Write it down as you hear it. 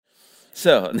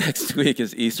So next week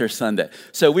is Easter Sunday.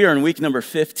 So we are in week number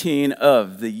 15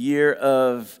 of the year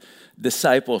of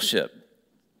discipleship.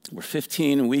 We're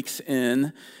 15 weeks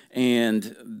in,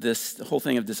 and this whole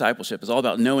thing of discipleship is all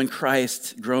about knowing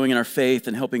Christ, growing in our faith,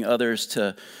 and helping others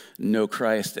to know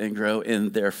Christ and grow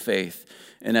in their faith.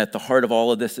 And at the heart of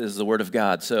all of this is the Word of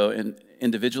God. So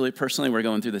individually, personally, we're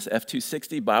going through this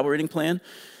F260 Bible reading plan.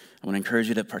 I want to encourage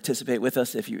you to participate with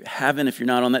us. If you're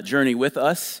not on that journey with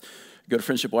us, go to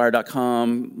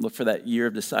friendshipwire.com, look for that Year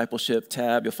of Discipleship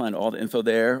tab. You'll find all the info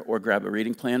there, or grab a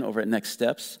reading plan over at Next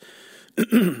Steps.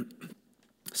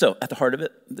 So at the heart of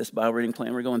it, this Bible reading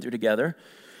plan we're going through together.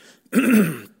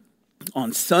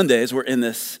 On Sundays, we're in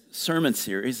this sermon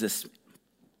series, this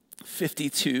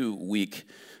 52-week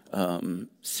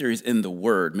series in the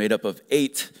Word, made up of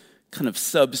 8 kind of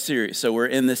sub-series. So we're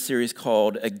in this series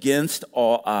called Against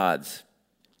All Odds.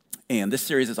 And this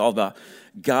series is all about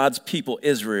God's people,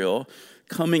 Israel,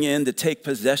 coming in to take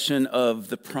possession of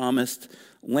the promised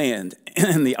land.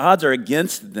 And the odds are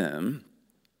against them,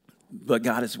 but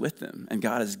God is with them. And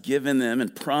God has given them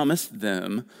and promised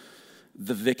them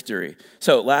the victory.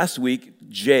 So last week,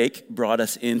 Jake brought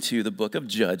us into the book of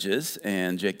Judges,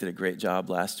 and Jake did a great job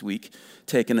last week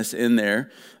taking us in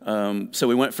there. So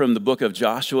we went from the book of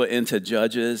Joshua into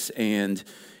Judges, and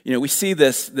we see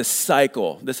this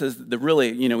cycle. This is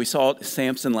we saw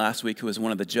Samson last week, who was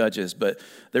one of the judges, but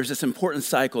there's this important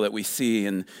cycle that we see,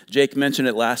 and Jake mentioned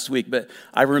it last week, but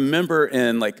I remember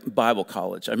in Bible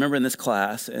college, I remember in this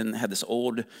class, and had this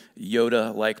old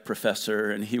Yoda-like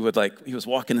professor, and he was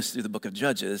walking us through the book of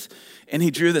Judges, and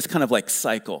he drew this kind of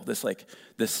cycle, this,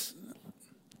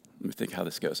 let me think how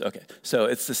this goes. Okay, so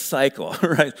it's the cycle,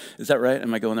 right? Is that right?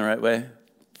 Am I going the right way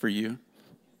for you?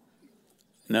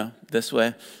 No, this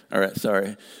way? All right,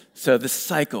 sorry. So this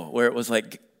cycle where it was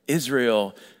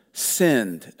Israel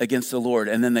sinned against the Lord,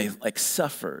 and then they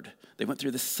suffered. They went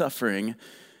through this suffering,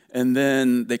 and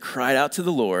then they cried out to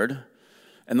the Lord,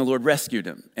 and the Lord rescued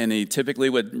them. And he typically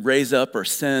would raise up or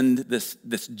send this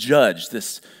judge,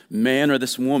 this man or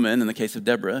this woman, in the case of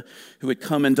Deborah, who would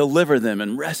come and deliver them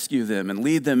and rescue them and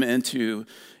lead them into,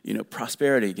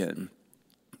 prosperity again,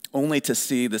 only to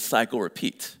see the cycle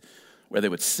repeat, where they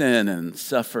would sin and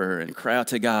suffer and cry out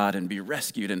to God and be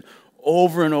rescued. And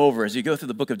over, as you go through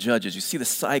the book of Judges, you see the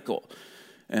cycle.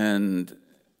 And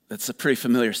that's a pretty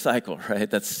familiar cycle, right?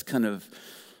 That's kind of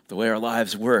the way our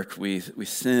lives work. We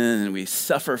sin and we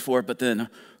suffer for it, but then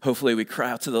hopefully we cry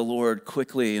out to the Lord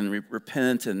quickly and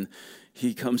repent, and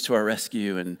he comes to our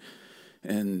rescue.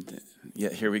 And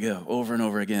yet here we go, over and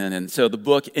over again. And so the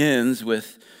book ends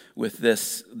with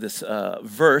this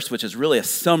verse, which is really a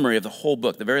summary of the whole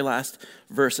book. The very last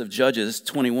verse of Judges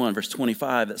 21, verse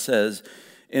 25, that says,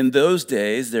 "In those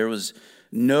days there was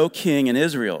no king in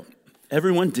Israel.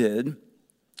 Everyone did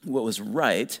what was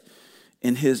right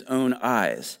in his own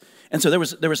eyes." And so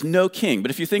there was no king.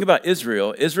 But if you think about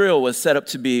Israel, Israel was set up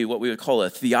to be what we would call a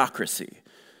theocracy.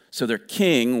 So their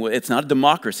king, it's not a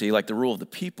democracy like the rule of the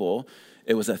people.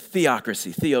 It was a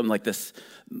theocracy.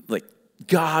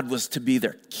 God was to be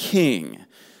their king,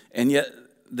 and yet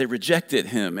they rejected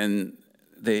him, and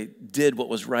they did what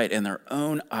was right in their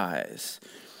own eyes.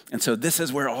 And so this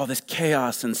is where all this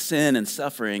chaos and sin and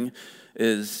suffering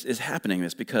is happening.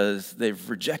 It's because they've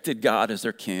rejected God as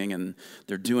their king, and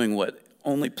they're doing what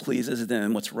only pleases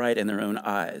them, what's right in their own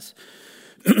eyes.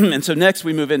 And so next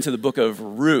we move into the book of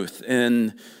Ruth,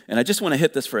 and I just want to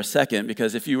hit this for a second,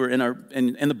 because if you were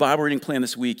in the Bible reading plan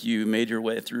this week, you made your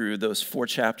way through those 4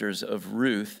 chapters of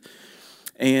Ruth,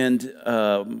 and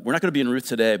we're not going to be in Ruth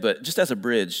today, but just as a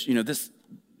bridge,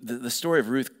 the story of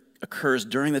Ruth occurs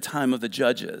during the time of the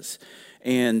Judges,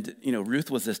 and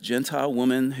Ruth was this Gentile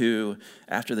woman who,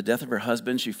 after the death of her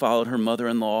husband, she followed her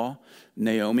mother-in-law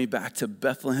Naomi back to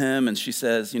Bethlehem, and she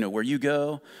says, where you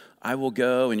go, I will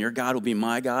go, and your God will be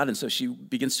my God. And so she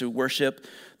begins to worship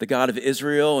the God of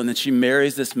Israel, and then she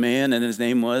marries this man, and his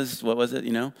name was, what was it,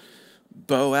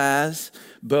 Boaz.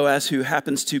 Boaz, who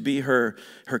happens to be her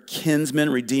kinsman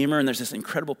redeemer, and there's this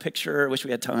incredible picture, I wish we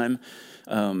had time,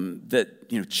 that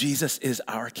Jesus is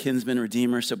our kinsman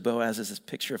redeemer, so Boaz is this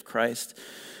picture of Christ.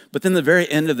 But then the very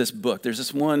end of this book, there's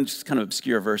this one just kind of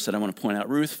obscure verse that I want to point out,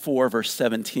 Ruth 4, verse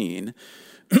 17.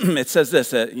 It says this,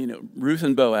 that Ruth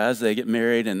and Boaz, they get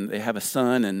married and they have a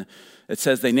son, and it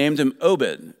says they named him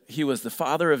Obed. He was the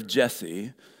father of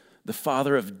Jesse, the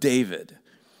father of David.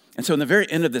 And so in the very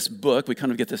end of this book, we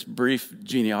kind of get this brief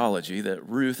genealogy that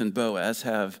Ruth and Boaz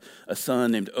have a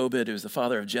son named Obed, who's the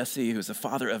father of Jesse, who's the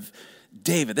father of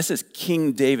David. This is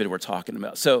King David we're talking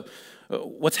about. So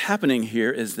what's happening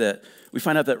here is that we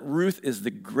find out that Ruth is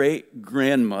the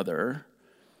great-grandmother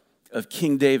of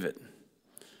King David.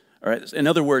 All right. In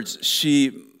other words,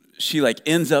 she like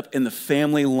ends up in the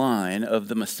family line of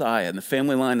the Messiah, in the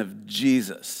family line of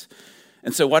Jesus.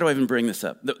 And so why do I even bring this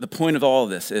up? The point of all of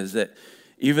this is that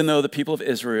even though the people of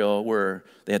Israel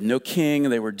they had no king,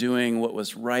 they were doing what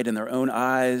was right in their own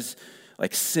eyes,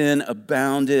 like sin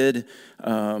abounded,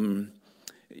 they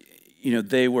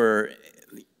were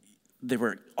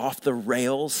off the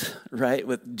rails, right,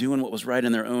 with doing what was right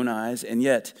in their own eyes. And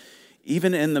yet,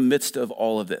 even in the midst of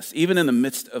all of this, even in the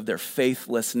midst of their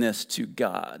faithlessness to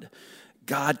God,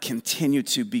 God continued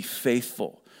to be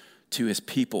faithful to his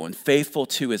people and faithful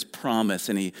to his promise.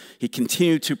 And he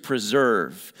continued to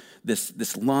preserve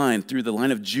this line, through the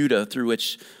line of Judah, through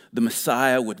which the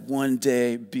Messiah would one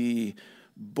day be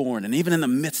born. And even in the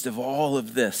midst of all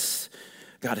of this,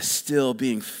 God is still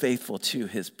being faithful to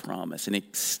his promise, and he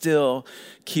still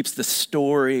keeps the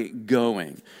story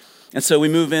going. And so we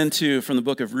move from the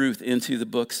book of Ruth into the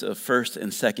books of 1st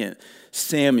and 2nd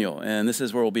Samuel. And this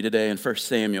is where we'll be today, in 1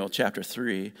 Samuel chapter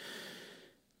 3.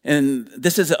 And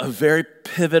this is a very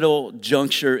pivotal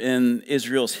juncture in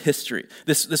Israel's history.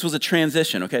 This was a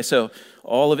transition, okay? So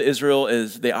all of Israel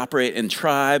they operate in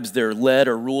tribes. They're led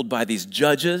or ruled by these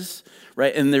judges,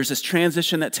 right? And there's this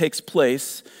transition that takes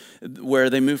place where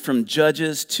they move from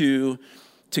judges to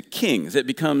kings. It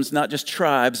becomes not just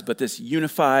tribes, but this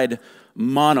unified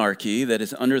monarchy that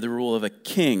is under the rule of a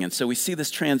king. And so we see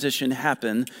this transition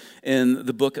happen in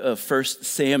the book of 1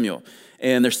 Samuel.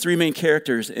 And there's three main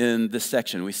characters in this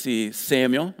section. We see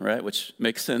Samuel, right, which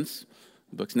makes sense.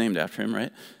 The book's named after him,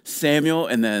 right? Samuel,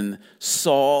 and then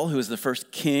Saul, who is the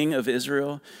first king of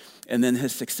Israel, and then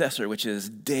his successor, which is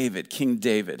David, King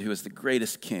David, who is the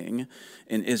greatest king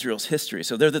in Israel's history.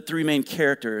 So they're the three main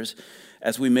characters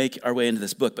as we make our way into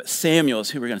this book. But Samuel is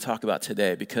who we're going to talk about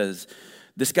today, because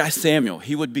this guy Samuel,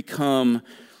 he would become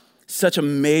such a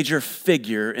major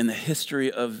figure in the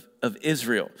history of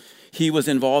Israel. He was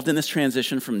involved in this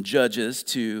transition from judges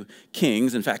to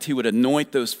kings. In fact, he would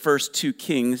anoint those first two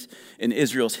kings in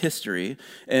Israel's history.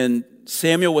 And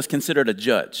Samuel was considered a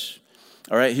judge.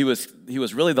 All right, he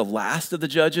was really the last of the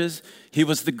judges. He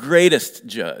was the greatest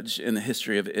judge in the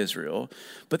history of Israel.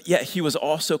 But yet he was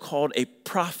also called a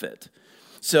prophet.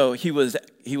 So he was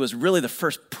really the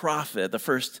first prophet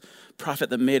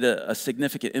that made a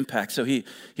significant impact. So he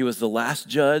was the last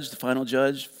judge, the final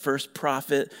judge, first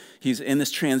prophet. He's in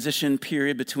this transition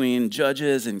period between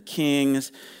judges and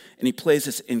kings, and he plays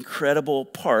this incredible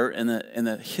part in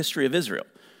the history of Israel.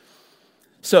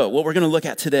 So what we're going to look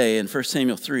at today in 1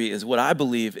 Samuel 3 is what I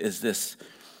believe is this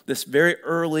very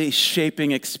early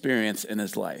shaping experience in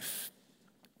his life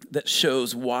that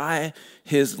shows why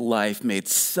his life made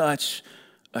such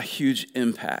a huge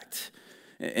impact.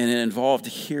 And it involved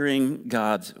hearing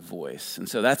God's voice. And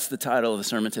so that's the title of the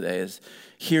sermon today, is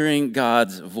Hearing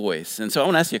God's Voice. And so I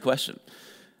want to ask you a question.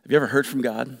 Have you ever heard from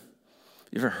God?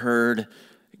 You ever heard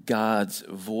God's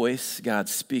voice, God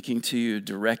speaking to you,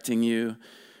 directing you?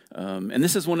 And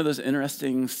this is one of those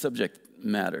interesting subject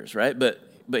matters, right? But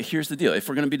here's the deal. If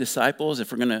we're going to be disciples,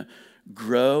 if we're going to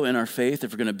grow in our faith,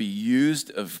 if we're going to be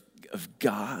used of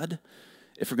God,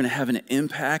 if we're going to have an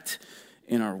impact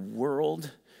in our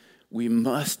world, we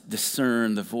must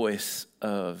discern the voice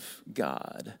of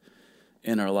God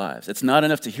in our lives. It's not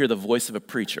enough to hear the voice of a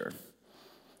preacher.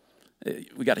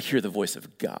 We got to hear the voice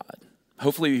of God.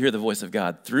 Hopefully you hear the voice of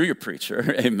God through your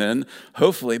preacher, amen,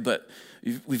 hopefully, but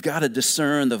we've got to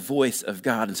discern the voice of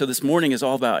God. And so this morning is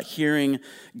all about hearing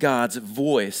God's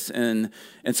voice. And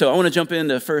so I want to jump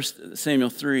into 1 Samuel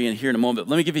 3 and here in a moment.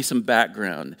 But let me give you some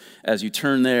background as you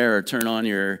turn there or turn on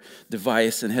your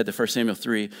device and head to 1 Samuel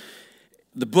 3.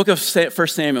 The book of 1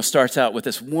 Samuel starts out with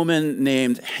this woman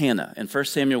named Hannah in 1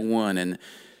 Samuel 1, and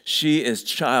she is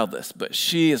childless, but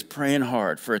she is praying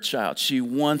hard for a child. She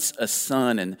wants a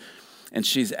son, and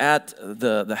she's at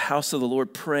the house of the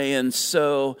Lord praying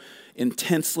so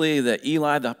intensely that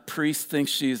Eli, the priest, thinks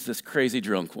she's this crazy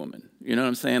drunk woman. You know what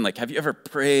I'm saying? Like, have you ever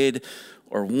prayed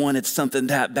or wanted something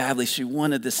that badly? She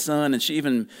wanted this son, and she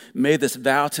even made this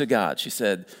vow to God. She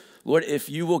said, Lord, if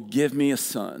you will give me a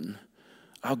son,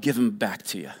 I'll give him back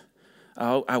to you.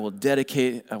 I will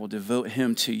devote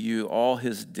him to you all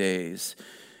his days.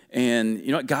 And you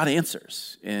know what? God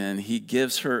answers. And he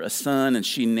gives her a son, and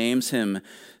she names him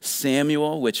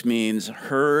Samuel, which means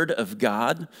heard of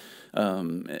God.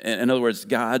 In other words,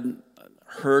 God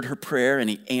heard her prayer, and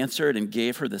he answered and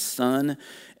gave her the son.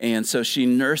 And so she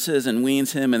nurses and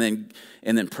weans him and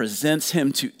then presents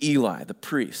him to Eli, the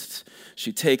priest.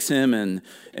 She takes him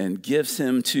and gives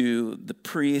him to the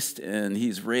priest, and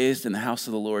he's raised in the house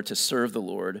of the Lord to serve the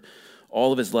Lord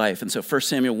all of his life. And so 1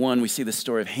 Samuel 1, we see the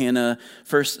story of Hannah.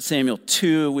 1 Samuel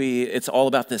 2, it's all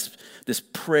about this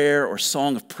prayer or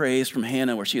song of praise from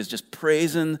Hannah where she is just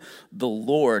praising the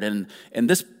Lord. And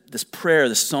this prayer,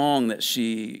 the song that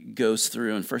she goes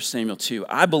through in 1 Samuel 2,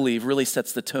 I believe really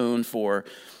sets the tone for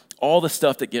all the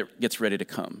stuff that gets ready to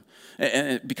come.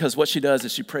 And because what she does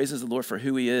is she praises the Lord for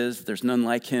who he is. There's none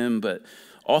like him, but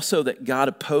also that God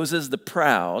opposes the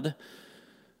proud,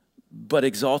 but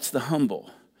exalts the humble.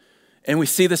 And we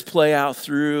see this play out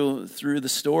through the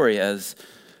story as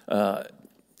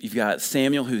you've got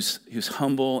Samuel who's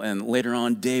humble, and later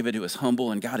on David who is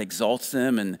humble, and God exalts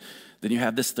them. And then you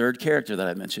have this third character that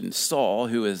I mentioned, Saul,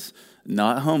 who is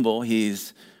not humble,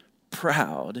 he's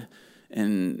proud,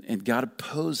 and God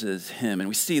opposes him. And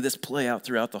we see this play out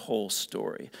throughout the whole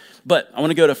story. But I want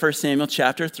to go to 1 Samuel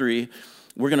chapter 3.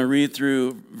 We're going to read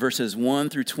through verses 1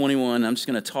 through 21. I'm just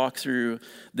going to talk through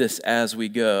this as we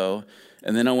go.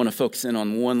 And then I want to focus in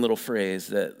on one little phrase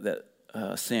that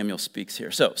Samuel speaks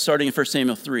here. So starting in 1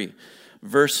 Samuel 3,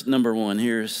 verse number 1,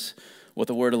 here's what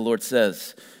the word of the Lord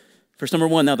says. Verse number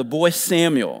 1, now the boy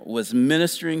Samuel was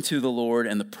ministering to the Lord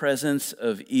in the presence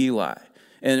of Eli.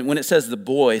 And when it says the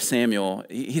boy Samuel,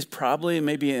 he's probably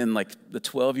maybe in like the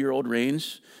 12-year-old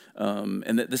range.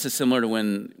 And this is similar to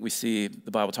when we see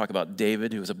the Bible talk about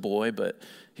David, who was a boy, but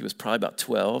he was probably about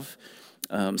 12.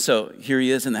 So here he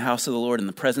is in the house of the Lord in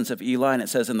the presence of Eli. And it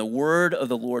says, and the word of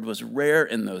the Lord was rare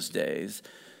in those days.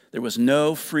 There was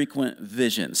no frequent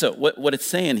vision. So what it's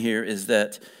saying here is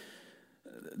that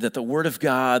the word of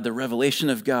God, the revelation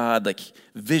of God, like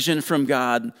vision from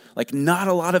God, like not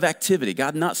a lot of activity,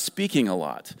 God not speaking a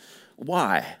lot.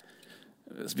 Why?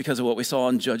 It's because of what we saw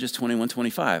in Judges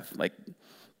 21-25. Like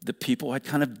the people had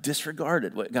kind of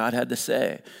disregarded what God had to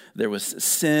say. There was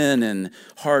sin and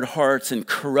hard hearts and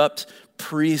corrupt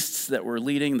priests that were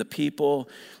leading the people,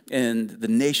 and the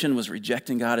nation was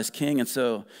rejecting God as king. And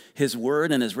so his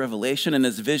word and his revelation and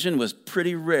his vision was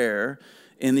pretty rare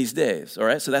in these days, all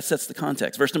right? So that sets the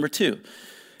context. Verse number 2,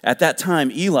 at that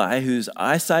time, Eli, whose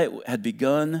eyesight had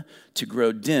begun to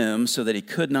grow dim so that he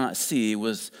could not see,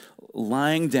 was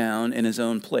lying down in his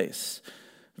own place.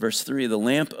 Verse 3, the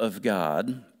lamp of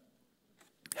God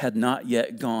had not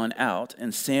yet gone out,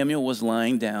 and Samuel was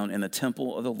lying down in the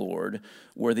temple of the Lord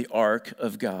where the ark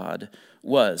of God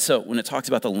was. So when it talks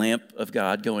about the lamp of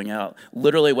God going out,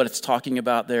 literally what it's talking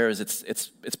about there is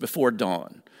it's before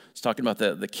dawn. It's talking about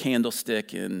the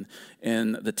candlestick in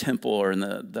the temple or in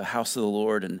the house of the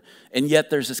Lord. And yet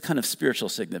there's this kind of spiritual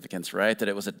significance, right? That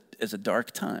it was a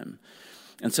dark time.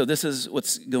 And so this is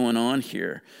what's going on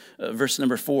here. Verse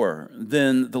number 4,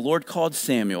 then the Lord called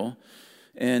Samuel,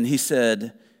 and he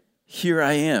said, here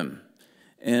I am,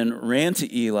 and ran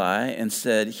to Eli and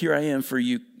said, here I am, for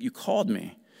you called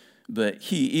me.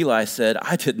 But Eli said,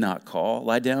 I did not call,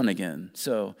 lie down again.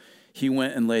 So he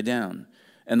went and lay down.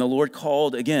 And the Lord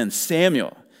called again,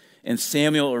 Samuel. And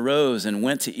Samuel arose and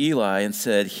went to Eli and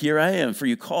said, here I am, for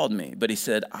you called me. But he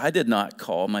said, I did not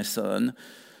call, my son,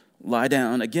 lie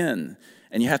down again.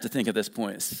 And you have to think at this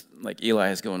point, like Eli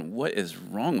is going, what is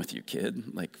wrong with you,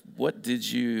 kid? Like, what did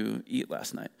you eat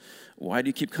last night? Why do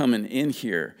you keep coming in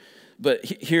here? But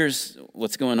here's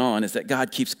what's going on is that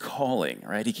God keeps calling,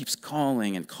 right? He keeps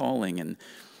calling and calling.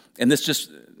 And this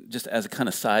just as a kind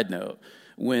of side note,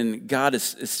 when God is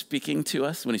speaking to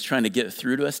us, when he's trying to get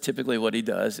through to us, typically what he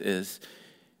does is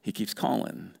he keeps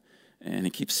calling. And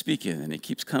he keeps speaking, and he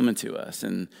keeps coming to us.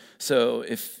 And so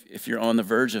if you're on the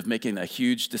verge of making a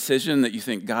huge decision that you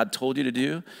think God told you to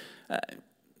do,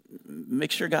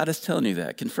 make sure God is telling you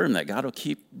that. Confirm that. God will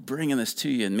keep bringing this to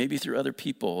you, and maybe through other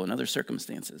people and other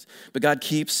circumstances. But God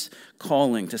keeps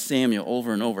calling to Samuel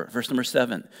over and over. Verse number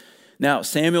 7. Now,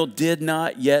 Samuel did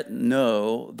not yet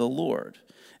know the Lord,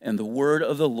 and the word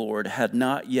of the Lord had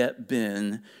not yet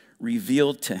been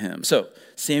revealed to him. So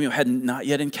Samuel had not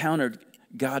yet encountered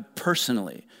God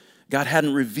personally. God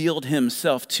hadn't revealed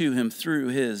himself to him through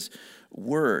his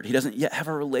word. He doesn't yet have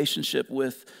a relationship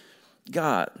with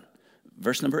God.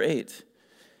 Verse number 8.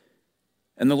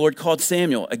 And the Lord called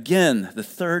Samuel again the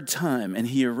third time, and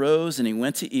he arose and he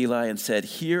went to Eli and said,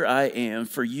 here I am,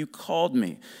 for you called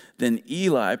me. Then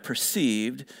Eli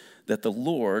perceived that the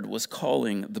Lord was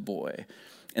calling the boy.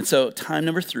 And so time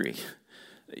number 3,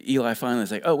 Eli finally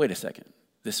is like, oh, wait a second.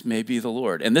 This may be the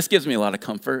Lord. And this gives me a lot of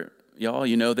comfort. Y'all,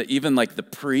 you know that even like the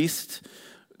priest,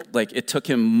 like it took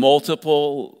him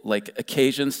multiple like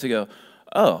occasions to go,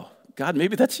 oh, God,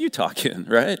 maybe that's you talking,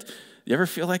 right? You ever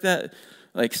feel like that?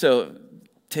 Like, so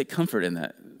take comfort in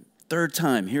that. Third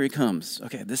time, here he comes.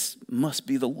 Okay, this must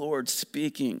be the Lord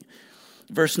speaking.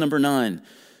 Verse number 9,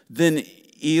 then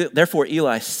Therefore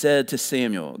Eli said to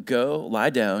Samuel, "Go, lie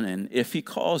down, and if he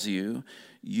calls you,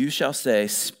 you shall say,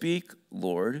 'Speak,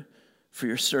 Lord, for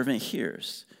your servant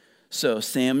hears.' So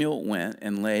Samuel went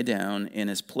and lay down in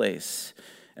his place.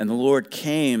 And the Lord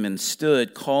came and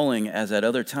stood, calling as at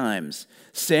other times,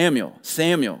 'Samuel,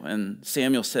 Samuel.' And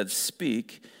Samuel said,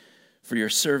 'Speak, for your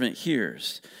servant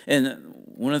hears.'" And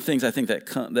one of the things I think that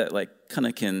kind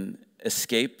of can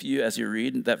escape you as you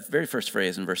read that very first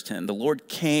phrase in verse 10, the Lord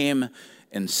came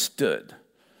and stood.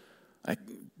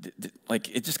 Like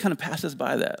it just kind of passes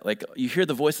by that. Like you hear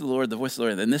the voice of the Lord,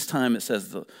 and this time it says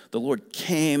the Lord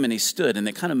came and he stood, and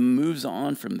it kind of moves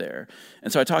on from there.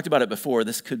 And so I talked about it before.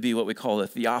 This could be what we call a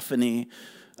theophany,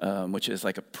 which is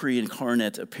like a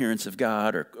pre-incarnate appearance of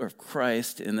God or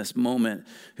Christ in this moment,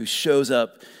 who shows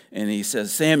up and he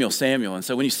says, "Samuel, Samuel." And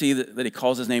so when you see that he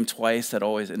calls his name twice, that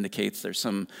always indicates there's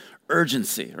some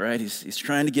urgency, right? He's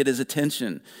trying to get his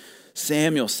attention.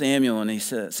 "Samuel, Samuel," and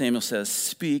Samuel says,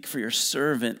 "Speak, for your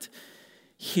servant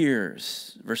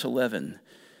hears." Verse 11,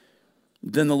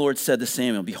 "Then the Lord said to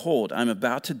Samuel, 'Behold, I'm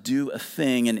about to do a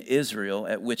thing in Israel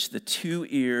at which the two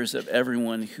ears of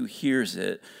everyone who hears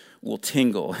it will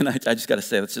tingle.'" And I just got to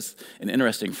say, that's just an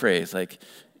interesting phrase, like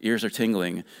ears are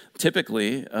tingling.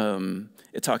 Typically,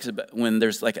 it talks about when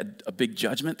there's like a big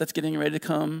judgment that's getting ready to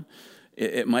come.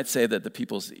 It might say that the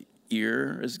people's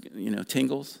ear is,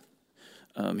 tingles.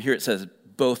 Here it says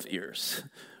both ears,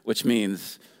 which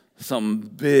means something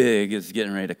big is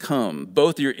getting ready to come.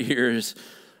 Both your ears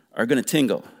are going to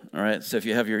tingle, all right? So if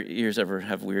you have your ears ever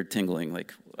have weird tingling,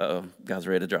 like, God's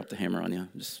ready to drop the hammer on you.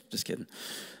 Just kidding.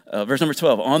 Verse number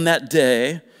 12, "On that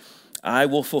day I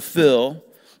will fulfill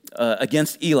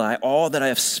against Eli all that I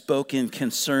have spoken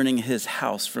concerning his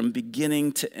house from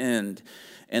beginning to end.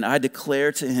 And I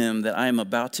declare to him that I am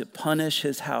about to punish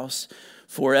his house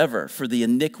forever for the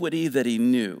iniquity that he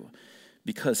knew,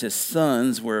 because his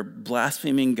sons were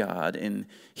blaspheming God, and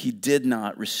he did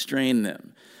not restrain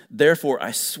them. Therefore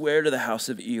I swear to the house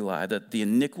of Eli that the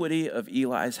iniquity of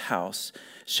Eli's house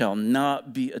shall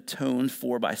not be atoned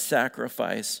for by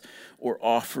sacrifice or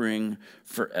offering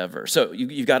forever." So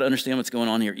you've got to understand what's going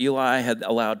on here. Eli had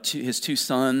allowed his two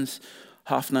sons,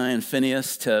 Hophni and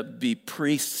Phinehas, to be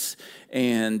priests,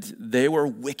 and they were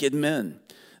wicked men.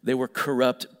 They were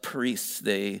corrupt priests.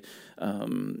 They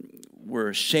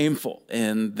were shameful,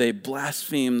 and they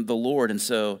blasphemed the Lord. And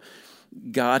so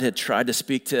God had tried to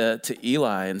speak to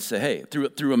Eli and say, hey,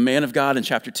 through a man of God in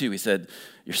chapter 2, he said,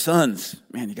 "Your sons,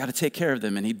 man, you got to take care of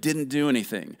them." And he didn't do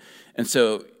anything. And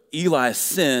so Eli's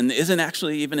sin isn't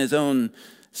actually even his own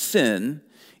sin.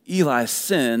 Eli's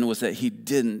sin was that he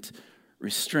didn't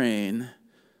restrain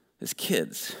his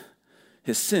kids.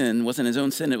 His sin wasn't his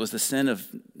own sin. It was the sin of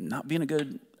not being a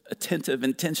good, attentive,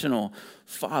 intentional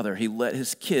father. He let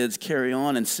his kids carry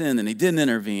on in sin, and he didn't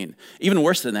intervene. Even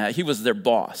worse than that, he was their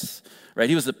boss, right?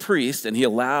 He was the priest, and he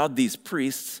allowed these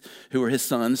priests who were his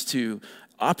sons to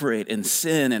operate in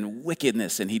sin and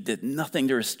wickedness, and he did nothing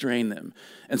to restrain them.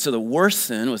 And so the worst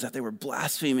sin was that they were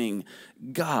blaspheming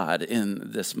God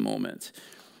in this moment.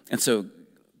 And so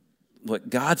what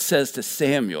God says to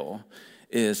Samuel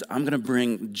is, "I'm going to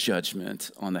bring judgment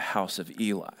on the house of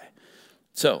Eli."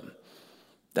 So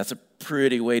that's a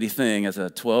pretty weighty thing as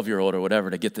a 12-year-old or whatever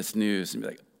to get this news and be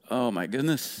like, "Oh my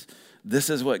goodness, this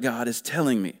is what God is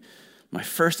telling me. My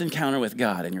first encounter with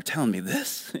God, and you're telling me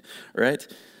this," right?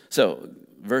 So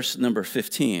verse number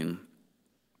 15,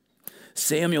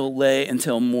 "Samuel lay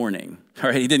until morning." All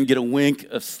right, he didn't get a wink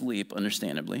of sleep,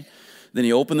 understandably. "Then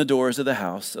he opened the doors of the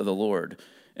house of the Lord,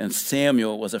 and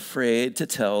Samuel was afraid to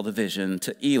tell the vision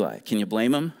to Eli." Can you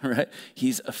blame him? Right?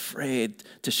 He's afraid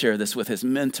to share this with his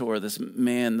mentor, this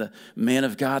man, the man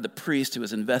of God, the priest who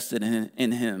was invested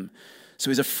in him.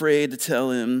 So he's afraid to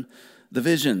tell him the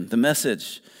vision, the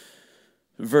message.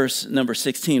 Verse number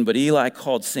 16, "But Eli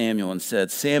called Samuel and said,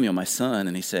 'Samuel, my son.'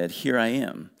 And he said, 'Here I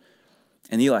am.'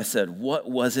 And Eli said, 'What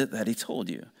was it that he told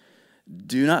you?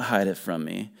 Do not hide it from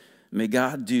me. May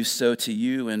God do so to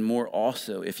you and more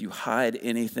also if you hide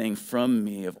anything from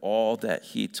me of all that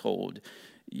he told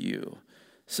you.'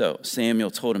 So Samuel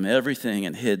told him everything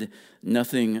and hid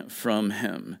nothing from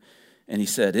him. And he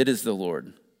said, 'It is the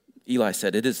Lord.' Eli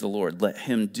said, 'It is the Lord. Let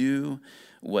him do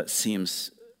what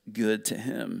seems good to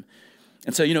him.'"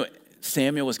 And so,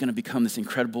 Samuel was going to become this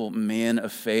incredible man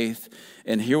of faith.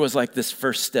 And here was like this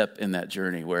first step in that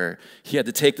journey where he had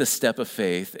to take this step of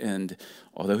faith. And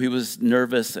although he was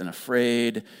nervous and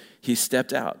afraid, he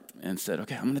stepped out and said,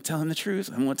 "Okay, I'm going to tell him the truth.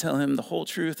 I'm going to tell him the whole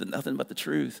truth and nothing but the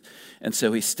truth." And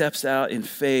so he steps out in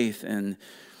faith. And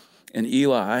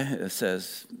Eli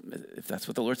says, "If that's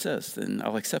what the Lord says, then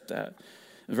I'll accept that."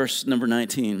 Verse number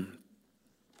 19,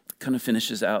 kind of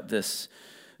finishes out this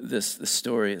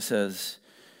story. It says,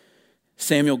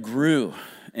 Samuel grew,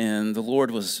 and the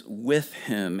Lord was with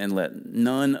him and let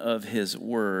none of his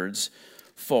words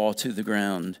fall to the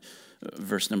ground.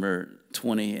 Verse number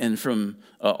 20. And from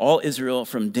all Israel,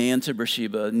 from Dan to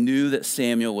Beersheba, knew that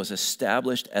Samuel was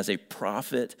established as a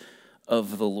prophet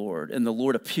of the Lord. And the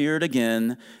Lord appeared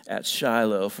again at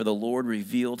Shiloh, for the Lord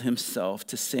revealed himself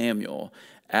to Samuel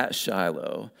at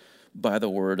Shiloh by the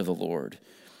word of the Lord.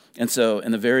 And so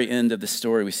in the very end of the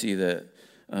story, we see that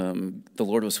the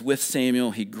Lord was with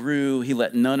Samuel. He grew. He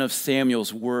let none of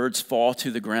Samuel's words fall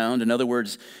to the ground. In other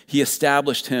words, he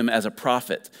established him as a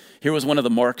prophet. Here was one of the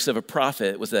marks of a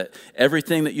prophet, was that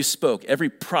everything that you spoke, every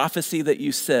prophecy that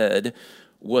you said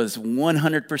was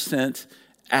 100%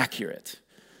 accurate.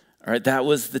 All right, that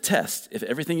was the test. If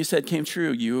everything you said came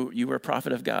true, you were a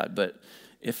prophet of God. But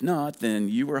if not, then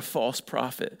you were a false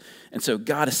prophet. And so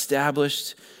God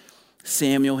established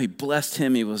Samuel. He blessed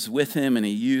him. He was with him, and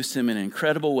he used him in an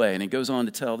incredible way. And he goes on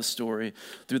to tell the story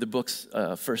through the books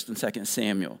 1st and 2nd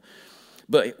Samuel.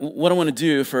 But what I want to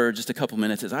do for just a couple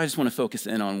minutes is I just want to focus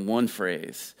in on one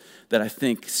phrase that I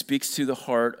think speaks to the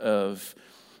heart of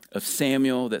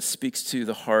Samuel, that speaks to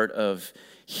the heart of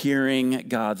hearing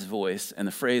God's voice. And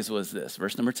the phrase was this,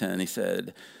 verse number 10, he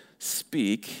said,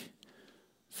 "Speak,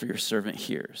 for your servant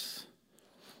hears."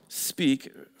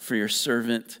 Speak, for your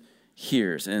servant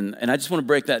hears. And I just want to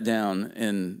break that down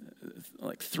in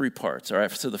like 3 parts, all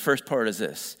right? So the first part is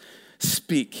this,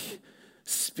 speak.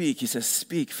 He says,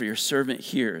 speak, for your servant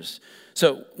hears.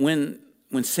 So when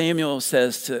Samuel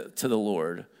says to the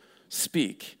Lord,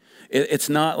 speak, it's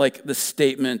not like the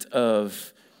statement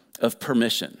of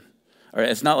permission. All right,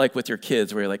 it's not like with your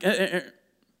kids where you're like, okay,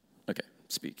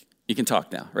 speak. You can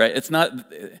talk now, right? It's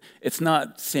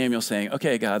not Samuel saying,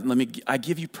 okay, God, I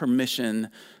give you permission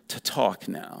to talk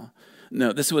now.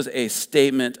 No, this was a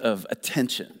statement of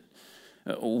attention.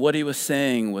 What he was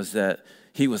saying was that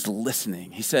he was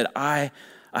listening. He said, I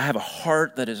have a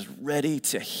heart that is ready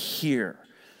to hear.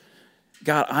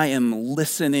 God, I am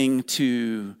listening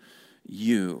to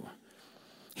you.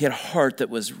 He had a heart that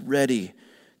was ready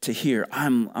to hear.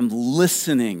 I'm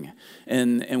listening.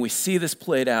 And we see this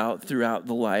played out throughout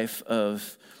the life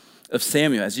of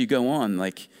Samuel as you go on.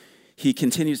 Like, he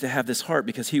continues to have this heart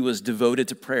because he was devoted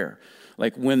to prayer.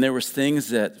 Like, when there was things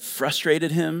that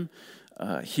frustrated him,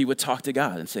 he would talk to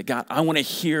God and say, God, I want to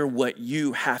hear what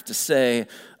you have to say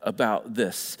about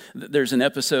this. There's an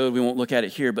episode, we won't look at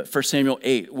it here, but 1 Samuel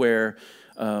 8, where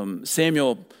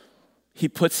Samuel, he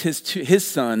puts his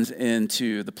sons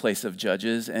into the place of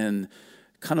judges, and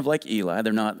kind of like Eli,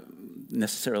 they're not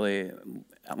necessarily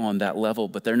on that level,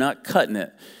 but they're not cutting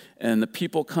it. And the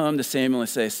people come to Samuel and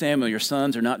say, Samuel, your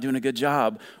sons are not doing a good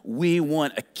job. We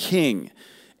want a king.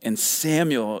 And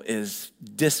Samuel is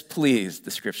displeased,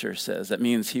 the scripture says. That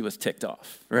means he was ticked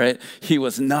off, right? He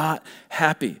was not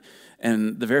happy.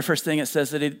 And the very first thing it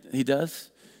says that he does,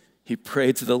 he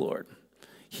prayed to the Lord.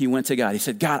 He went to God. He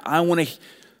said, God, I want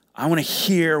to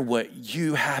hear what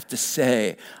you have to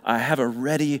say. I have a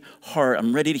ready heart.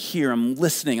 I'm ready to hear. I'm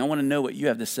listening. I want to know what you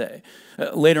have to say.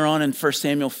 Later on in 1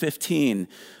 Samuel 15,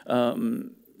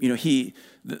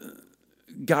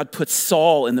 God puts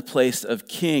Saul in the place of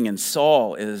king, and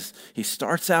Saul he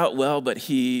starts out well, but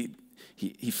he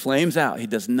flames out. He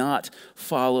does not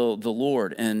follow the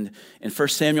Lord. And in 1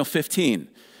 Samuel 15,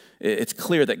 it's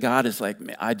clear that God is like,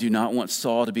 I do not want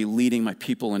Saul to be leading my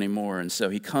people anymore. And so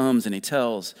he comes and he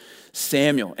tells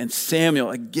Samuel, and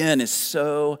Samuel again is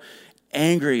so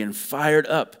angry and fired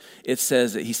up. It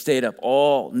says that he stayed up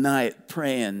all night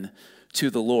praying to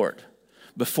the Lord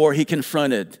before he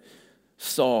confronted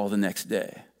Saul the next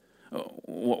day.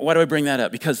 Why do I bring that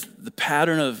up? Because the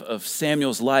pattern of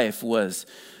Samuel's life was,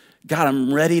 God,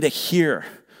 I'm ready to hear.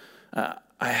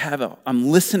 I'm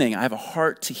listening. I have a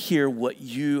heart to hear what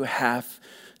you have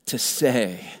to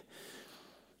say.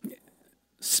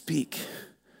 Speak.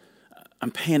 I'm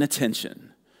paying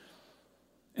attention.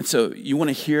 And so you want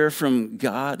to hear from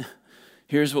God?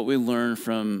 Here's what we learn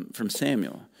from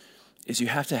Samuel, is you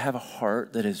have to have a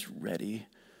heart that is ready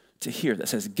to hear, that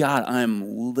says, God,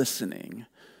 I'm listening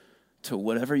to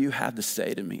whatever you have to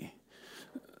say to me.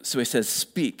 So he says,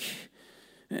 speak.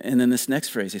 And then this next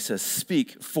phrase, he says,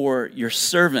 speak, for your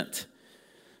servant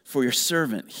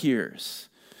hears.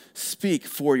 Speak,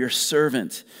 for your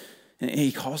servant. And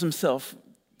he calls himself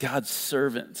God's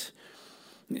servant.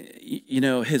 You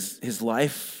know, his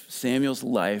life, Samuel's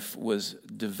life, was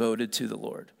devoted to the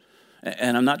Lord.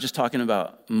 And I'm not just talking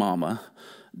about mama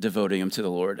devoting him to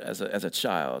the Lord as a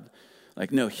child.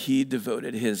 Like, no, he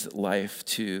devoted his life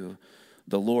to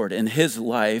the Lord. And his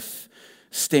life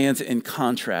stands in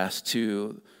contrast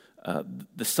to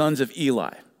the sons of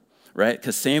Eli, right?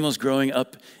 Because Samuel's growing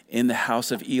up in the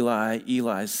house of Eli.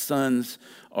 Eli's sons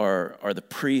are the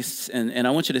priests. And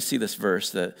I want you to see this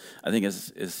verse that I think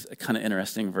is a kind of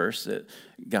interesting verse that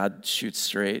God shoots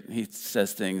straight. He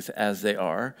says things as they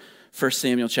are. 1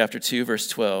 Samuel chapter 2, verse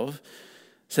 12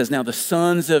 says, "Now the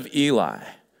sons of Eli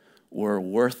were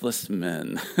worthless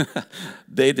men.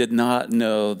 They did not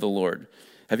know the Lord."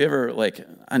 Have you ever,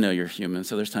 I know you're human,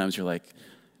 so there's times you're like,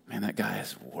 man, that guy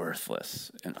is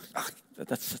worthless. And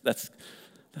that's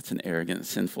an arrogant,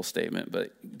 sinful statement.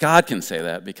 But God can say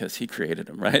that because he created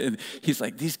them, right? And he's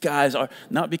like, these guys are,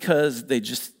 not because they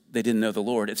didn't know the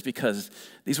Lord. It's because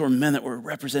these were men that were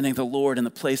representing the Lord in the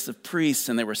place of priests,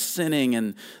 and they were sinning,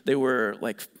 and they were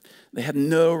they had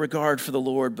no regard for the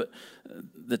Lord. But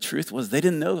the truth was they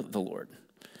didn't know the Lord.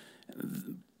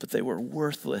 But they were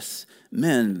worthless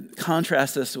men.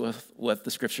 Contrast this with what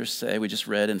the scriptures say. We just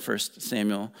read in 1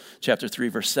 Samuel chapter 3,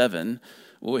 verse 7,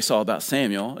 what we saw about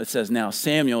Samuel. It says, "Now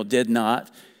Samuel did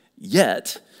not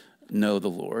yet know the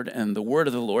Lord, and the word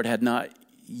of the Lord had not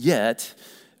yet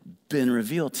been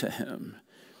revealed to him.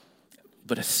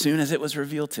 But as soon as it was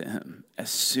revealed to him,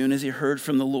 as soon as he heard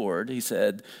from the Lord, he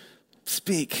said,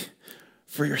 'Speak,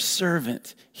 for your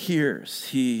servant hears.'"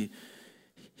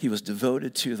 He was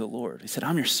devoted to the Lord. He said,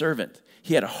 "I'm your servant."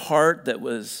 He had a heart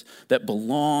that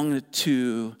belonged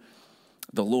to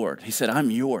the Lord. He said, "I'm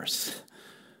yours.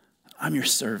 I'm your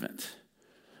servant.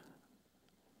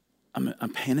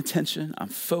 I'm paying attention. I'm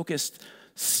focused.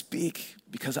 Speak,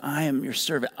 because I am your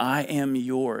servant. I am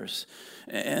yours."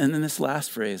 And then this last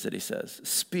phrase that he says,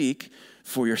 "Speak,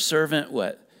 for your servant,"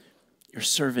 what? Your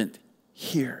servant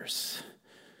hears.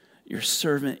 Your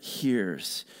servant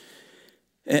hears.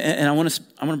 And I want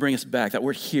to bring us back. That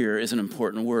word "hear" is an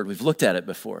important word. We've looked at it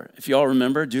before. If you all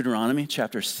remember Deuteronomy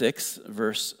chapter 6,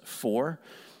 verse 4,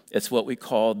 it's what we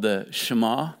call the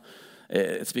Shema.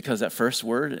 It's because that first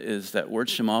word is that word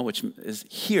Shema, which is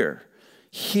hear.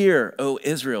 Hear, O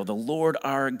Israel, the Lord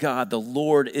our God, the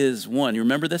Lord is one. You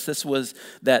remember this? This was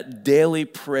that daily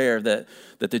prayer that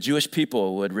the Jewish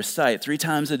people would recite 3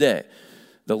 times a day.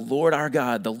 The Lord our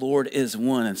God, the Lord is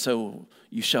one. And so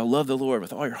you shall love the Lord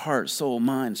with all your heart, soul,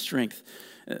 mind, strength.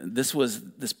 This was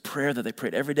this prayer that they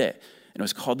prayed every day. And it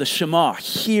was called the Shema,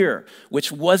 hear,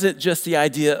 which wasn't just the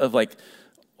idea of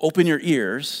open your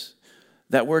ears.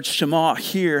 That word Shema,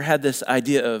 hear, had this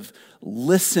idea of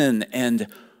listen and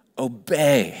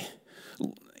obey.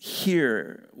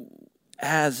 Hear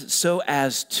so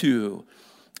as to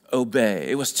obey.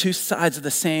 It was 2 sides of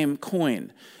the same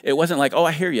coin. It wasn't like, "Oh,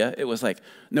 I hear you." It was like,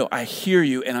 "No, I hear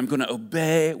you, and I'm going to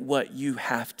obey what you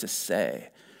have to say."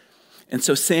 And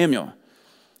so Samuel,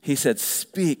 he said,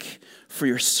 "Speak, for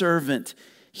your servant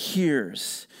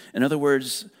hears." In other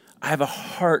words, I have a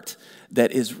heart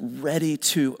that is ready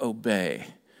to obey.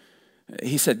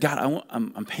 He said, "God,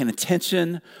 I'm paying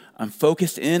attention. I'm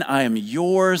focused in. I am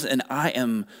yours, and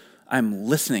I'm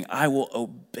listening. I will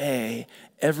obey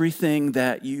everything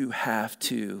that you have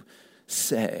to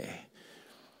say."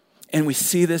 And we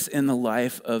see this in the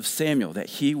life of Samuel, that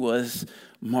he was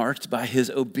marked by his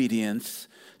obedience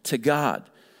to God.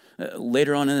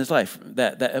 Later on in his life,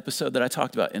 that episode that I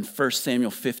talked about in 1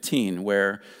 Samuel 15,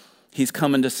 where he's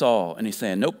coming to Saul and he's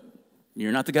saying, "Nope,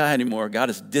 you're not the guy anymore. God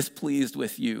is displeased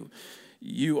with you.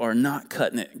 You are not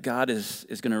cutting it. God is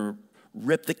going to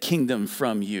rip the kingdom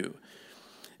from you."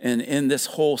 And in this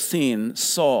whole scene,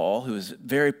 Saul, who is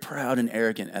very proud and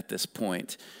arrogant at this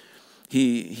point,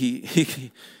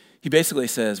 he basically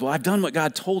says, "Well, I've done what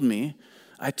God told me.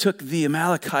 I took the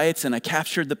Amalekites and I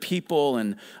captured the people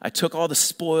and I took all the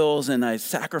spoils and I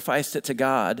sacrificed it to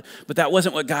God. But that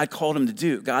wasn't what God called him to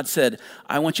do. God said,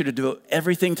 I want you to do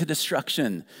everything to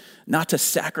destruction, not to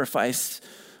sacrifice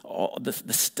all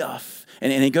the stuff."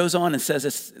 And he goes on and says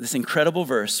this incredible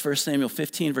verse, 1 Samuel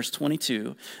 15, verse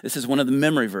 22. This is one of the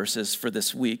memory verses for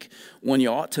this week, one you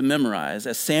ought to memorize.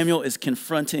 As Samuel is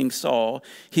confronting Saul,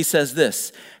 he says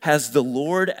this, "Has the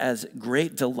Lord as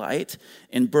great delight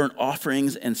in burnt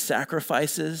offerings and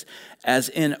sacrifices as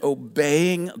in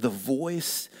obeying the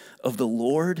voice of the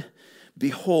Lord?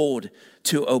 Behold,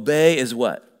 to obey is"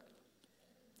 what?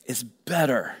 "Is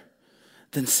better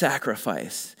than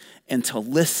sacrifice, and to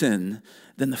listen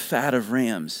than the fat of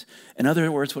rams." In other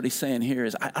words, what he's saying here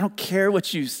is, I don't care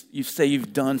what you say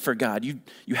you've done for God. You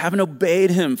haven't obeyed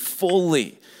him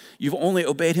fully. You've only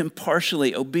obeyed him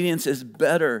partially. Obedience is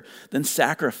better than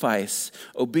sacrifice.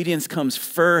 Obedience comes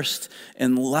first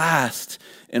and last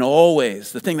and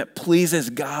always. The thing that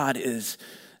pleases God is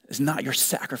not your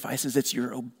sacrifices, it's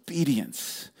your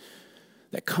obedience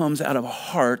that comes out of a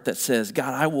heart that says,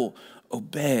 "God, I will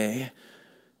obey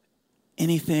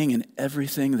anything and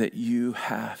everything that you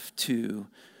have to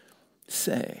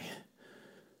say.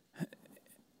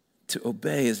 To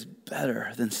obey is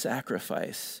better than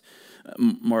sacrifice.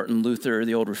 Martin Luther,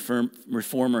 the old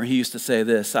reformer, he used to say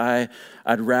this: I'd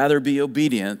rather be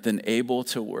obedient than able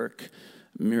to work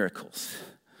miracles.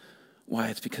 Why?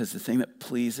 It's because the thing that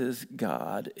pleases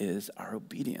God is our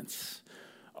obedience,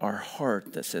 our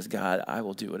heart that says, God, I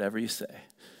will do whatever you say.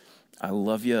 I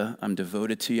love you, I'm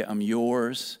devoted to you, I'm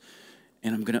yours,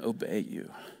 and I'm going to obey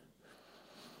you.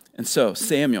 And so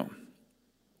Samuel,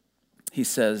 he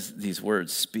says these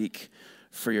words, speak,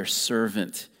 for your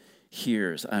servant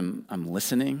hears. I'm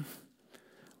listening,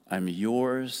 I'm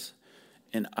yours,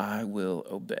 and I will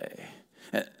obey.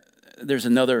 There's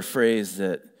another phrase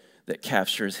that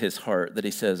captures his heart that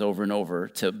he says over and over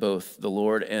to both the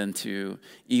Lord and to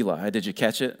Eli. Did you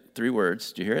catch it? 3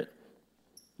 words. Did you hear it?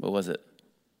 What was it?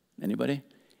 Anybody?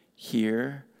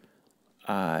 Here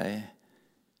I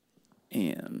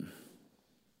am.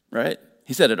 Right?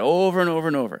 He said it over and over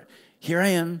and over. Here I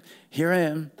am. Here I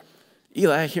am.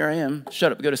 Eli, here I am.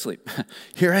 Shut up, go to sleep.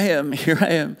 Here I am. Here I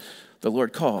am. The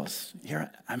Lord calls.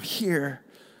 I'm here.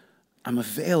 I'm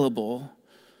available.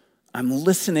 I'm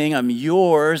listening. I'm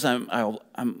yours.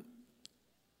 I'm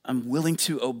willing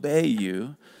to obey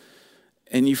you.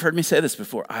 And you've heard me say this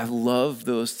before. I love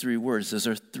those 3 words. Those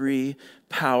are 3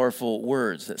 powerful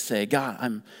words that say, God,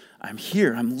 I'm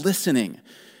here. I'm listening.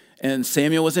 And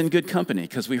Samuel was in good company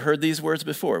because we heard these words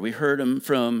before. We heard them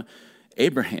from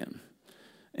Abraham,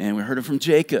 and we heard them from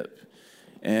Jacob,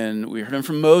 and we heard them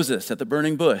from Moses at the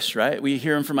burning bush, right? We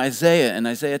hear them from Isaiah in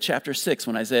Isaiah chapter 6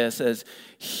 when Isaiah says,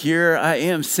 here I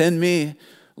am, send me,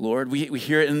 Lord. We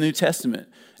hear it in the New Testament.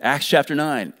 Acts chapter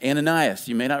 9, Ananias.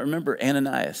 You may not remember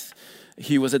Ananias.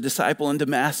 He was a disciple in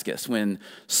Damascus when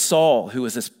Saul, who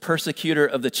was this persecutor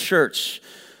of the church,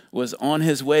 was on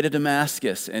his way to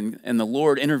Damascus, and the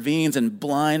Lord intervenes and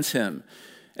blinds him.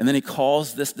 And then he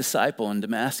calls this disciple in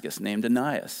Damascus named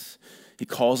Ananias. He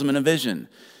calls him in a vision.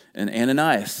 And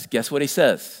Ananias, guess what he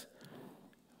says?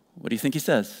 What do you think he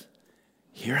says?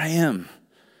 Here I am.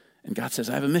 And God says,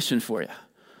 I have a mission for you.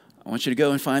 I want you to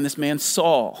go and find this man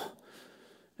Saul.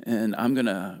 And I'm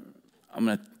gonna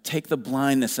take the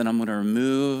blindness and I'm gonna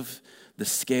remove the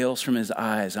scales from his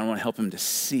eyes. I want to help him to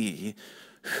see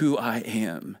who I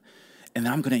am. And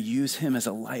I'm gonna use him as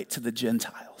a light to the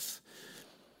Gentiles.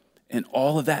 And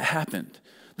all of that happened.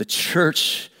 The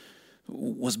church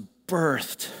was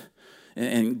birthed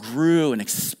and grew and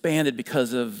expanded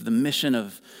because of the mission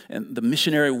and the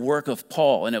missionary work of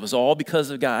Paul. And it was all because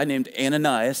of a guy named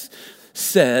Ananias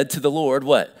said to the Lord,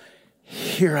 what?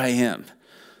 Here I am.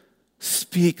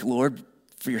 Speak, Lord,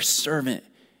 for your servant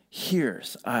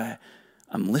hears. I'm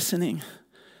listening.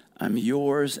 I'm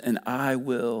yours, and I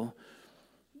will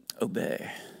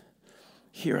obey.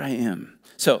 Here I am.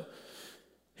 So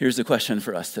here's the question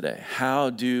for us today. How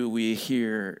do we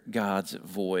hear God's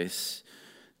voice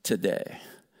today?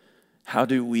 How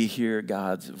do we hear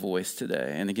God's voice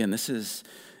today? And again, this is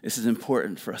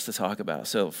important for us to talk about.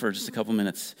 So for just a couple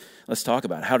minutes, let's talk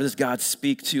about it. How does God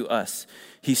speak to us?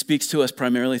 He speaks to us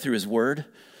primarily through his word,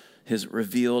 his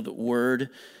revealed word.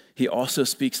 He also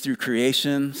speaks through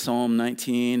creation. Psalm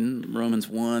 19, Romans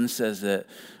 1 says that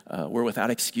we're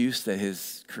without excuse, that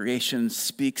his creation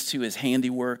speaks to his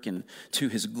handiwork and to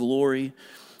his glory.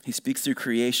 He speaks through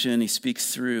creation. He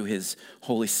speaks through his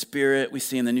Holy Spirit. We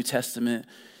see in the New Testament,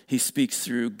 he speaks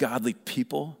through godly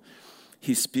people.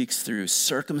 He speaks through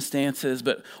circumstances,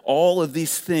 but all of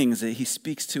these things that he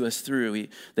speaks to us through,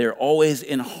 they're always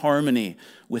in harmony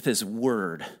with his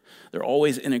word. They're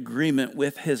always in agreement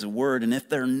with his word, and if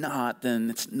they're not, then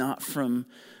it's not from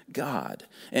God.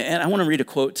 And I want to read a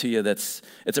quote to you it's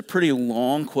a pretty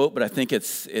long quote, but I think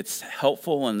it's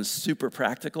helpful and super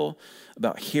practical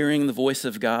about hearing the voice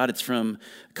of God. It's from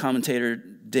commentator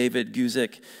David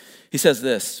Guzik. He says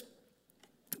this: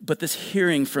 but this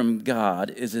hearing from God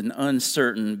is an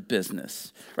uncertain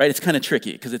business, right? It's kind of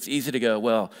tricky because it's easy to go,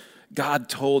 well, God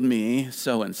told me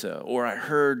so-and-so, or I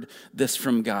heard this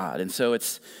from God. And so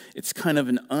it's kind of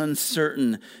an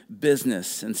uncertain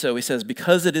business. And so he says,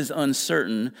 because it is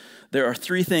uncertain, there are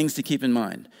 3 things to keep in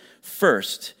mind.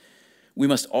 First, we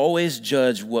must always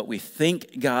judge what we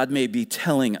think God may be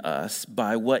telling us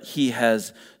by what he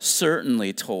has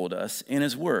certainly told us in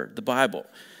his word, the Bible.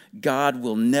 God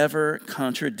will never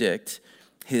contradict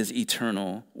his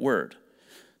eternal word.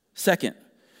 Second,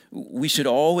 we should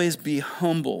always be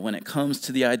humble when it comes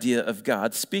to the idea of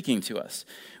God speaking to us.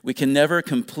 We can never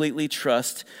completely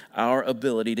trust our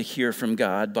ability to hear from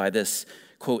God by this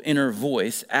quote, inner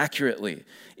voice accurately.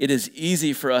 It is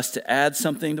easy for us to add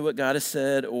something to what God has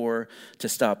said, or to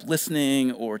stop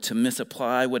listening, or to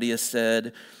misapply what he has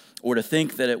said, or to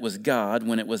think that it was God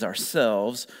when it was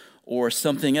ourselves or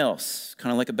something else,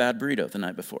 kind of like a bad burrito the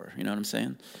night before. You know what I'm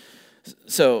saying?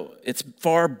 So it's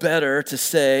far better to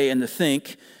say and to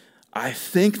think, I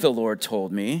think the Lord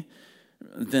told me,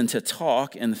 than to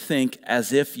talk and think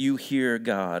as if you hear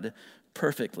God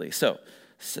perfectly. So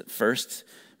first,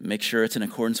 make sure it's in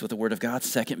accordance with the word of God.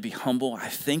 Second, be humble. I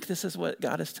think this is what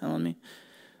God is telling me.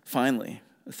 Finally,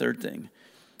 the third thing.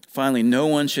 Finally, no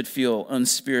one should feel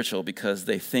unspiritual because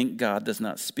they think God does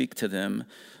not speak to them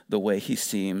the way he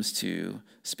seems to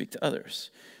speak to others.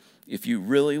 If you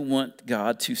really want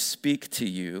God to speak to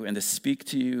you and to speak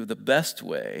to you the best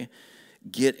way,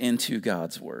 get into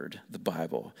God's word, the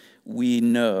Bible. We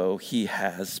know he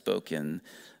has spoken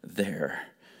there.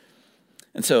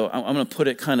 And so I'm going to put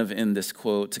it kind of in this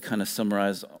quote to kind of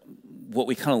summarize what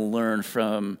we kind of learn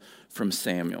from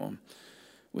Samuel,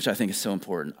 which I think is so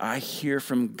important. I hear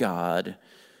from God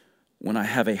when I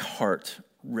have a heart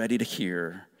ready to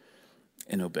hear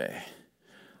and obey.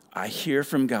 I hear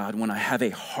from God when I have a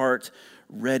heart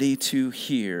ready to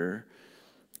hear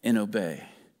and obey.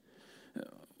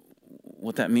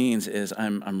 What that means is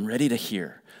I'm ready to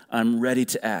hear. I'm ready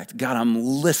to act. God, I'm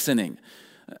listening.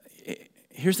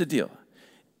 Here's the deal.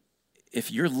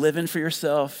 If you're living for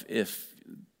yourself, if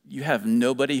you have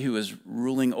nobody who is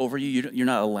ruling over you, you're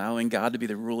not allowing God to be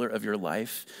the ruler of your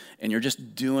life, and you're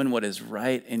just doing what is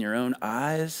right in your own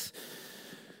eyes,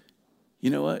 you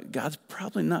know what? God's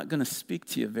probably not going to speak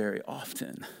to you very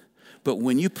often. But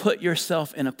when you put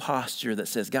yourself in a posture that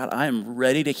says, God, I am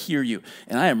ready to hear you,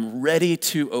 and I am ready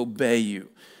to obey you,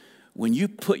 when you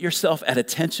put yourself at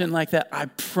attention like that, I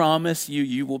promise you,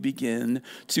 you will begin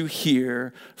to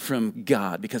hear from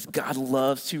God, because God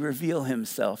loves to reveal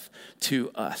himself to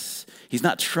us. He's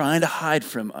not trying to hide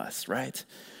from us, right?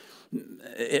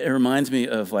 It reminds me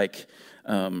of like,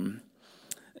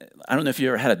 I don't know if you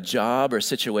ever had a job or a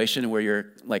situation where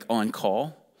you're like on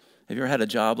call. Have you ever had a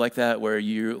job like that where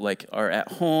you like are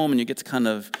at home and you get to kind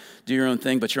of do your own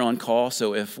thing, but you're on call?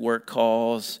 So if work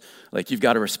calls, like you've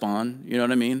got to respond, you know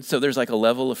what I mean? So there's like a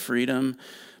level of freedom,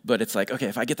 but it's like, okay,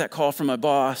 if I get that call from my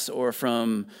boss or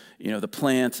from, the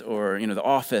plant or, the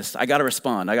office, I got to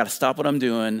respond. I got to stop what I'm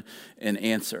doing and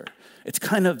answer. It's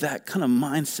kind of that kind of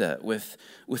mindset with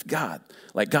God.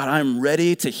 Like, God, I'm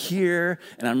ready to hear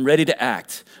and I'm ready to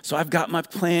act. So I've got my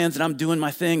plans and I'm doing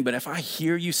my thing, but if I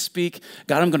hear you speak,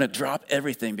 God, I'm going to drop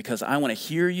everything because I want to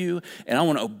hear you and I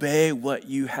want to obey what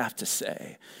you have to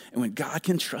say. And when God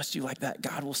can trust you like that,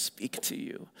 God will speak to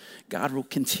you. God will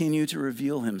continue to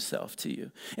reveal himself to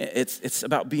you. It's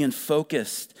about being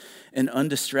focused and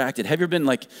undistracted. Have you ever been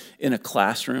like in a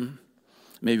classroom?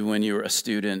 Maybe when you were a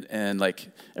student and like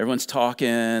everyone's talking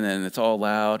and it's all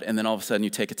loud, and then all of a sudden you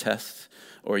take a test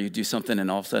or you do something and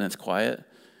all of a sudden it's quiet,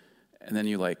 and then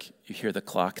you hear the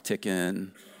clock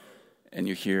ticking and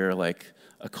you hear like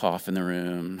a cough in the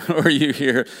room or you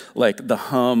hear like the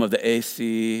hum of the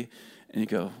AC and you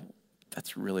go,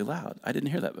 that's really loud. I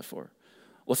didn't hear that before.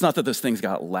 Well, it's not that those things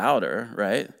got louder,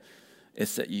 right?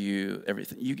 It's that you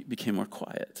became more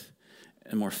quiet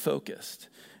and more focused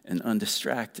and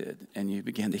undistracted, and you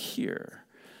began to hear.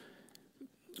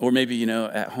 Or maybe,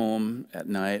 at home at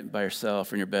night by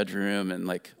yourself or in your bedroom, and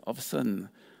like all of a sudden,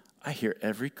 I hear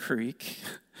every creak,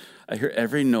 I hear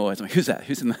every noise. I'm like, who's that?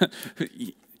 Who's in that?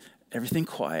 Everything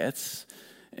quiets,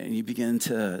 and you begin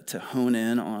to hone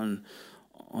in on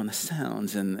the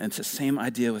sounds. And it's the same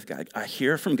idea with God. I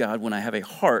hear from God when I have a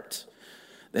heart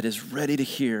that is ready to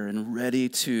hear and ready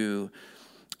to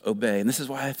obey. And this is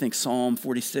why I think Psalm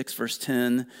 46, verse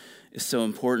 10 is so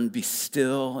important. Be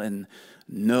still and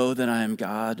know that I am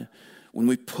God. When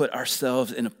we put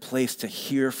ourselves in a place to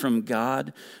hear from God,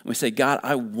 and we say, God,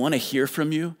 I want to hear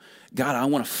from you. God, I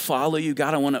want to follow you.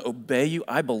 God, I want to obey you.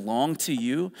 I belong to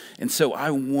you. And so I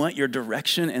want your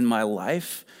direction in my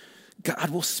life.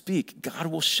 God will speak. God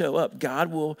will show up.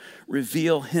 God will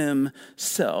reveal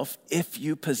himself if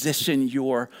you position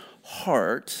your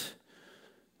heart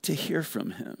to hear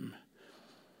from him.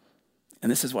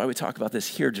 And this is why we talk about this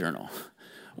Hear Journal,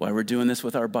 why we're doing this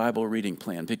with our Bible reading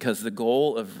plan, because the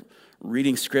goal of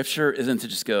reading scripture isn't to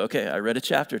just go, okay, I read a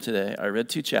chapter today, I read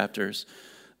 2 chapters.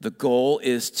 The goal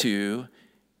is to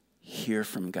hear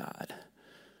from God,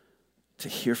 to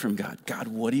hear from God. God,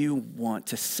 what do you want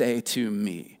to say to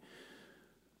me?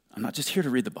 I'm not just here to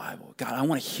read the Bible. God, I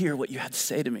want to hear what you had to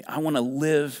say to me. I want to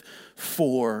live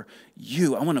for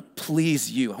you. I want to please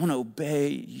you. I want to obey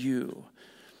you.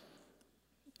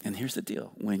 And here's the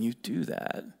deal. When you do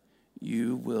that,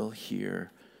 you will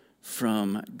hear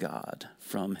from God,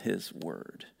 from his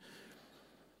word.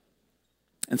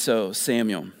 And so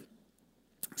Samuel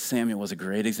was a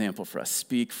great example for us.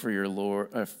 Speak for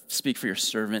your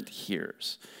servant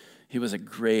hears. He was a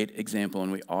great example,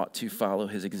 and we ought to follow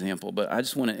his example. But I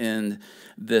just want to end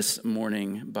this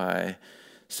morning by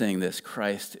saying this: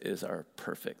 Christ is our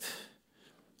perfect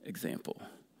example.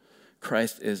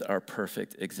 Christ is our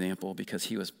perfect example because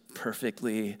he was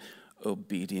perfectly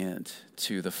obedient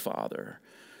to the Father.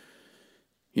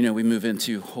 You know, we move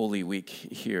into Holy Week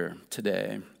here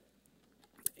today.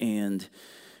 And,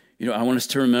 you know, I want us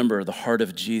to remember the heart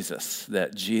of Jesus,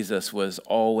 that Jesus was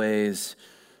always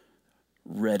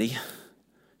ready.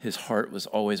 His heart was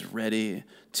always ready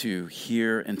to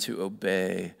hear and to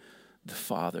obey the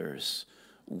Father's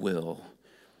will.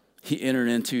 He entered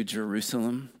into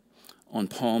Jerusalem on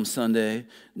Palm Sunday,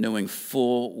 knowing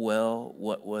full well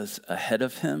what was ahead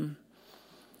of him,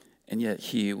 and yet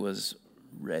he was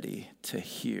ready to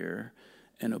hear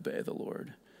and obey the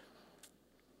Lord.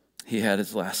 He had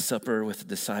his Last Supper with the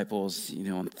disciples, you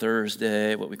know, on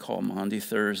Thursday, what we call Maundy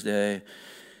Thursday,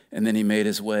 and then he made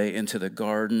his way into the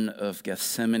Garden of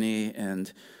Gethsemane,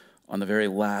 and on the very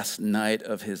last night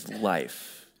of his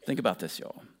life, think about this,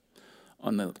 y'all.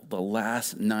 On the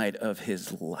last night of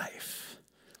his life,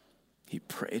 he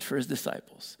prayed for his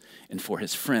disciples and for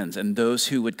his friends and those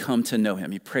who would come to know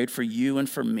him. He prayed for you and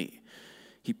for me.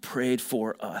 He prayed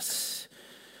for us.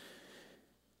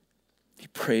 He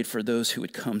prayed for those who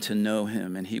would come to know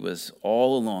him, and he was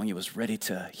all along, he was ready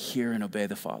to hear and obey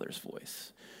the Father's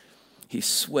voice. He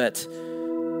sweat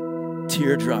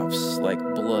teardrops like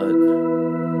blood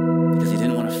because he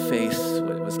didn't want to face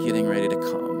what was getting ready to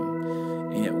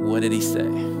come. And yet, what did he say?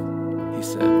 He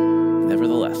said,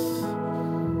 "Nevertheless,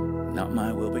 not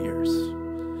my will but yours."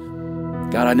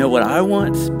 God, I know what I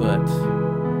want, but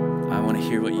I want to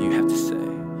hear what you have to say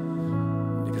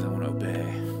because I want to obey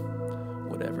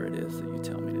whatever it is that you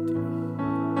tell me to do.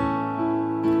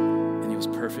 And he was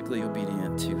perfectly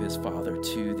obedient to his Father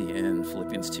to the end.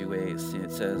 Philippians 2:8,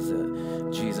 it says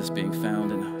that Jesus, being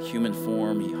found in human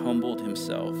form, he humbled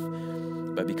himself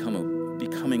by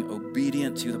becoming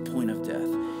obedient to the point of death,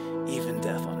 even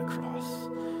death on a cross.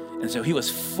 And so he was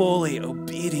fully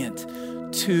obedient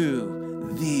to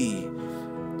the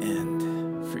end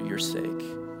for your sake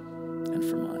and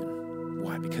for mine.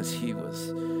 Why? Because he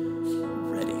was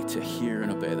ready to hear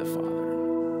and obey the Father.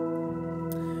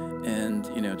 And,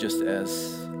 you know, just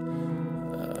as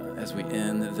we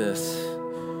end this,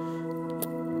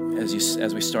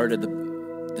 as we started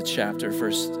the chapter,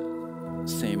 1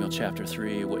 Samuel chapter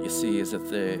 3, what you see is that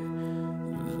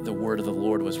the word of the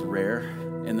Lord was rare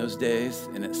in those days,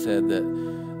 and it said that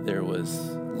there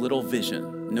was little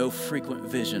vision, no frequent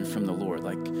vision from the Lord.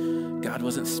 Like, God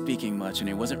wasn't speaking much, and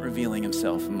he wasn't revealing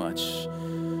himself much.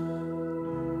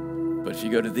 But if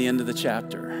you go to the end of the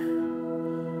chapter,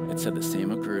 it said that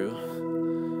Samuel grew,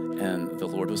 and the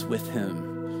Lord was with him.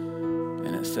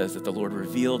 And it says that the Lord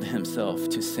revealed himself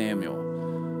to Samuel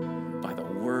by the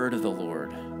word of the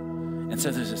Lord. And so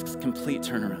there's this complete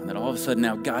turnaround that all of a sudden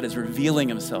now God is revealing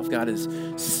himself. God is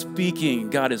speaking.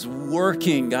 God is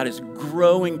working. God is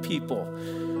growing people.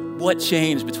 What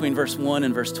changed between verse 1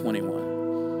 and verse 21?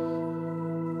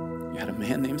 You had a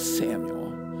man named Samuel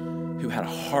who had a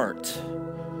heart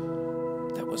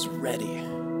that was ready.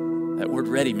 That word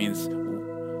ready means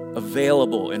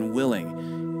available and willing.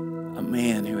 A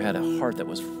man who had a heart that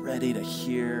was ready to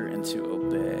hear and to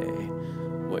obey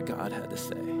what God had to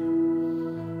say.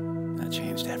 That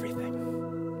changed everything.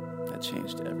 That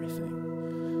changed everything.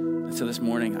 And so this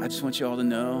morning, I just want you all to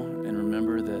know and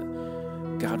remember that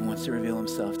God wants to reveal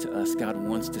himself to us. God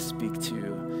wants to speak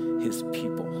to his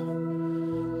people.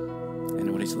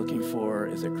 And what he's looking for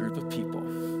is a group of people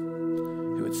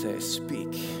who would say,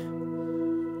 "Speak,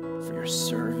 for your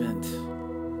servant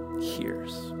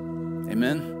hears."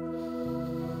 Amen.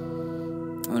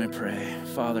 Let me pray.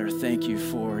 Father, thank you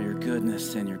for your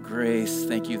goodness and your grace.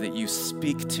 Thank you that you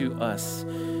speak to us.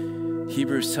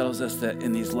 Hebrews tells us that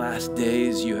in these last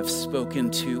days you have spoken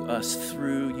to us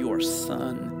through your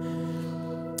Son.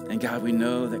 And God, we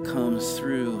know that comes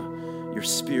through your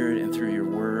Spirit and through your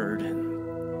word.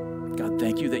 And God,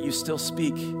 thank you that you still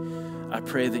speak. I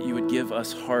pray that you would give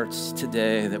us hearts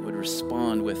today that would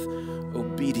respond with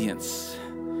obedience,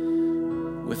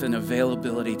 with an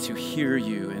availability to hear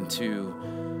you and to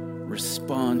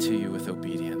respond to you with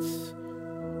obedience.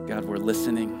 God, we're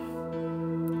listening.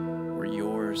 We're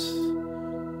yours.